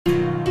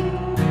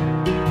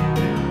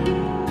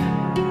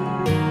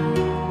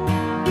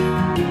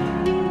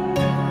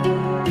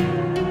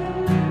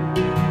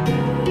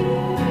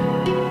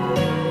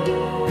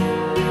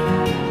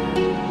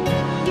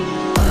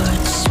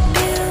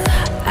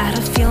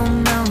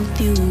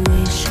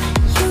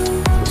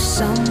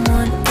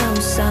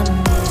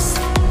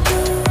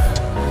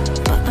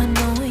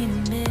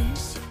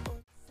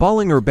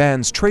Bollinger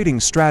Bands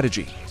Trading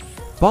Strategy.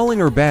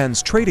 Bollinger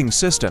Bands Trading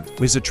System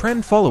is a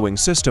trend-following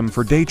system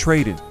for day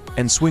trading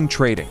and swing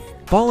trading.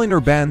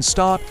 Bollinger Bands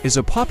stock is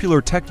a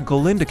popular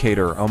technical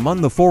indicator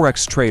among the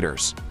Forex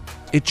traders.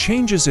 It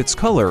changes its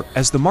color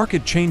as the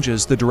market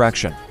changes the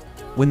direction.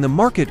 When the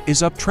market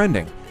is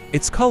uptrending,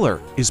 its color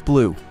is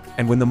blue,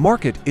 and when the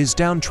market is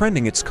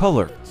downtrending, its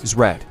color is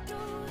red.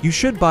 You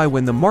should buy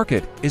when the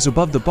market is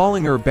above the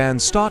Bollinger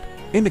Bands stock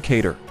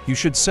indicator. You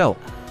should sell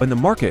when the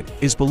market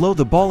is below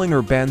the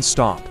Bollinger Bands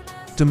stock.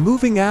 The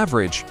moving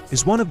average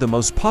is one of the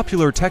most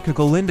popular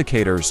technical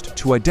indicators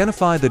to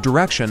identify the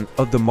direction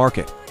of the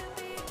market.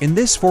 In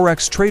this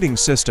Forex trading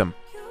system,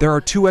 there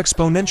are two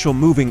exponential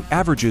moving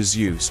averages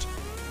used.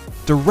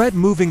 The red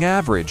moving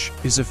average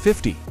is a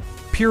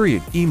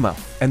 50-period EMA,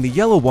 and the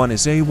yellow one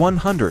is a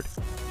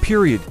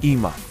 100-period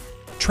EMA.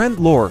 Trend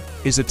lower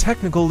is a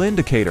technical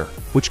indicator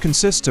which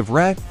consists of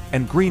red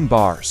and green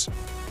bars.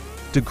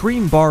 The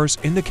green bars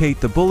indicate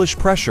the bullish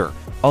pressure,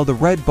 while the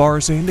red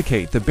bars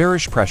indicate the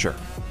bearish pressure.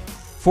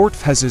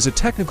 Forex is a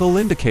technical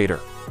indicator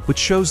which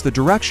shows the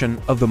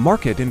direction of the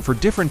market in for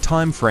different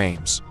time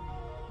frames.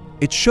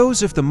 It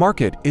shows if the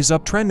market is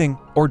uptrending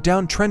or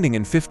downtrending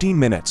in 15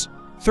 minutes,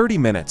 30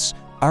 minutes,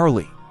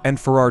 hourly, and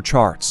for our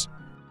charts.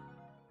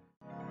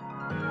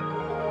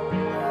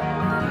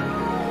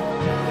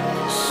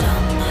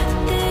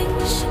 Some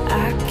things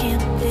I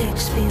can't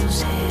fix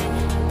feels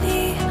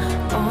heavy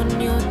on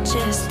your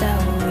chest.